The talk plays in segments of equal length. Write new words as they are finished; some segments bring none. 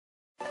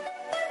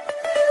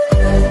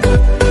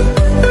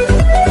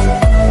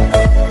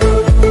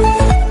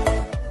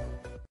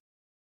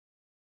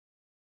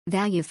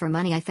Value for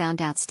money. I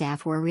found out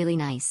staff were really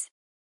nice.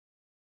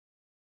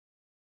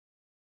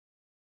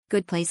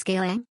 Good place.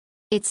 Scaling?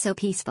 It's so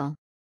peaceful.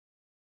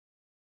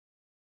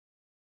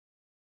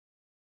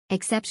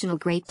 Exceptional.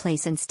 Great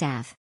place and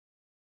staff.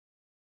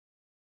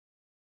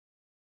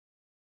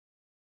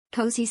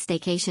 Cozy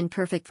staycation.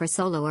 Perfect for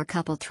solo or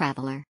couple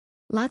traveler.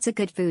 Lots of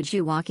good food.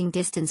 You walking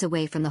distance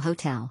away from the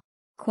hotel.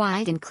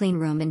 Quiet and clean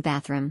room and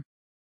bathroom.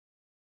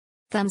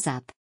 Thumbs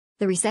up.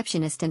 The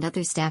receptionist and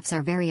other staffs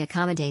are very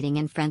accommodating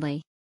and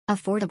friendly.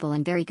 Affordable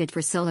and very good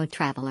for solo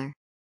traveler.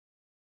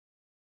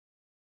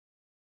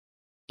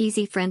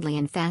 Easy, friendly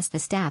and fast. The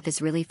staff is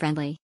really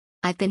friendly.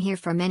 I've been here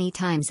for many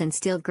times and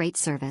still great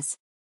service.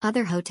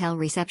 Other hotel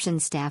reception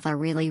staff are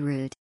really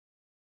rude.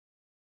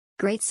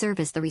 Great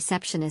service. The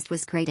receptionist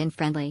was great and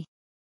friendly.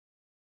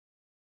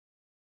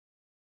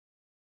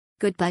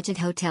 Good budget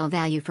hotel.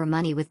 Value for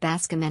money with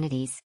Basque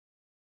amenities.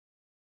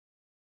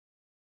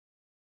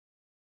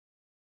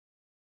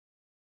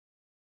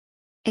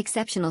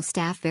 Exceptional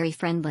staff. Very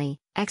friendly.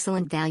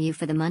 Excellent value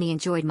for the money.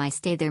 Enjoyed my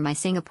stay there. My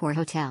Singapore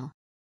hotel.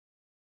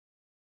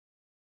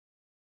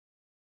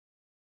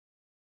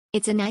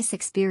 It's a nice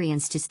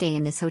experience to stay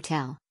in this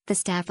hotel. The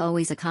staff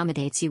always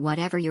accommodates you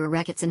whatever your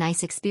request. It's a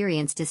nice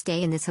experience to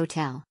stay in this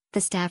hotel.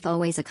 The staff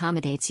always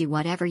accommodates you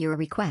whatever your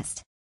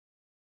request.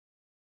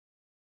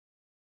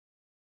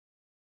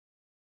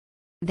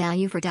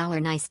 Value for dollar.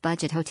 Nice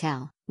budget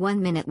hotel.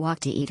 1-minute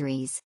walk to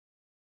eateries.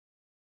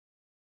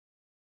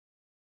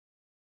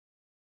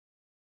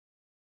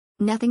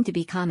 Nothing to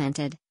be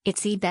commented.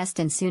 It's the best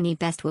and soon the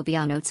best will be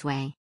on its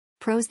way.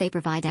 Pros. They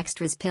provide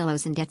extras,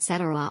 pillows and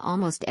etc.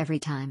 almost every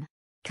time.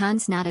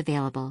 Cons. Not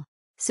available.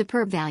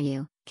 Superb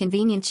value.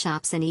 Convenient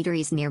shops and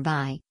eateries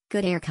nearby.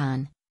 Good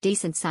aircon.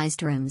 Decent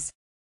sized rooms.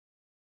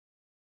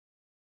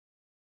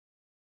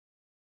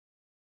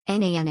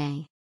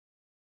 NANA.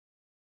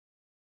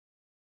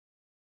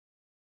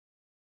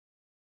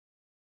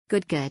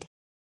 Good.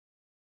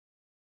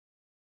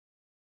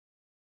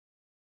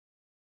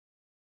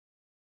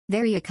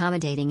 Very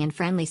accommodating and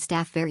friendly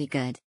staff. Very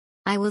good.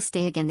 I will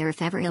stay again there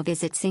if ever I'll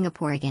visit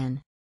Singapore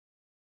again.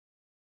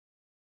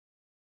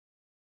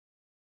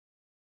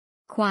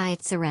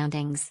 Quiet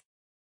surroundings.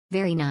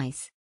 Very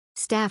nice.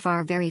 Staff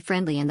are very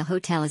friendly and the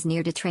hotel is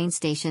near to train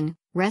station,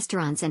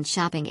 restaurants and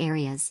shopping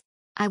areas.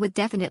 I would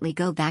definitely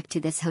go back to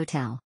this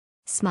hotel.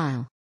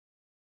 Smile.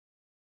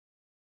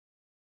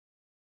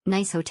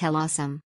 Nice hotel. Awesome.